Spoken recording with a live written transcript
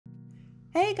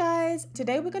Hey guys!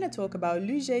 Today we're going to talk about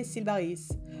Ludger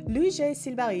Sylbaris. Ludger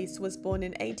Sylbaris was born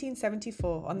in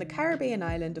 1874 on the Caribbean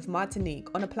island of Martinique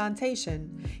on a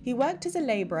plantation. He worked as a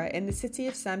labourer in the city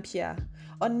of Saint-Pierre.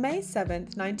 On May 7,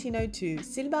 1902,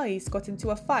 Sylbaris got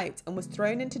into a fight and was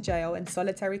thrown into jail in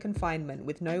solitary confinement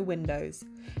with no windows.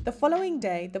 The following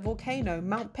day, the volcano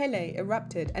Mount Pelée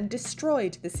erupted and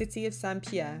destroyed the city of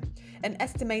Saint-Pierre. An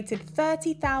estimated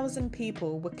 30,000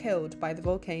 people were killed by the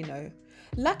volcano.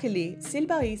 Luckily,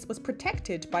 Sylbaris was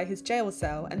protected by his jail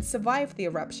cell and survived the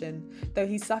eruption, though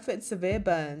he suffered severe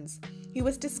burns. He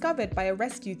was discovered by a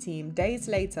rescue team days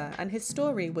later and his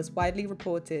story was widely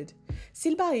reported.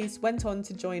 Sylbaris went on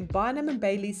to join Barnum and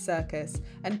Bailey's circus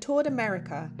and toured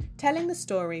America, telling the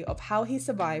story of how he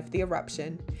survived the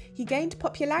eruption. He gained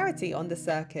popularity on the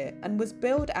circuit and was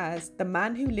billed as the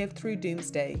man who lived through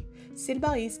Doomsday.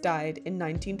 Sylbaris died in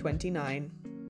 1929.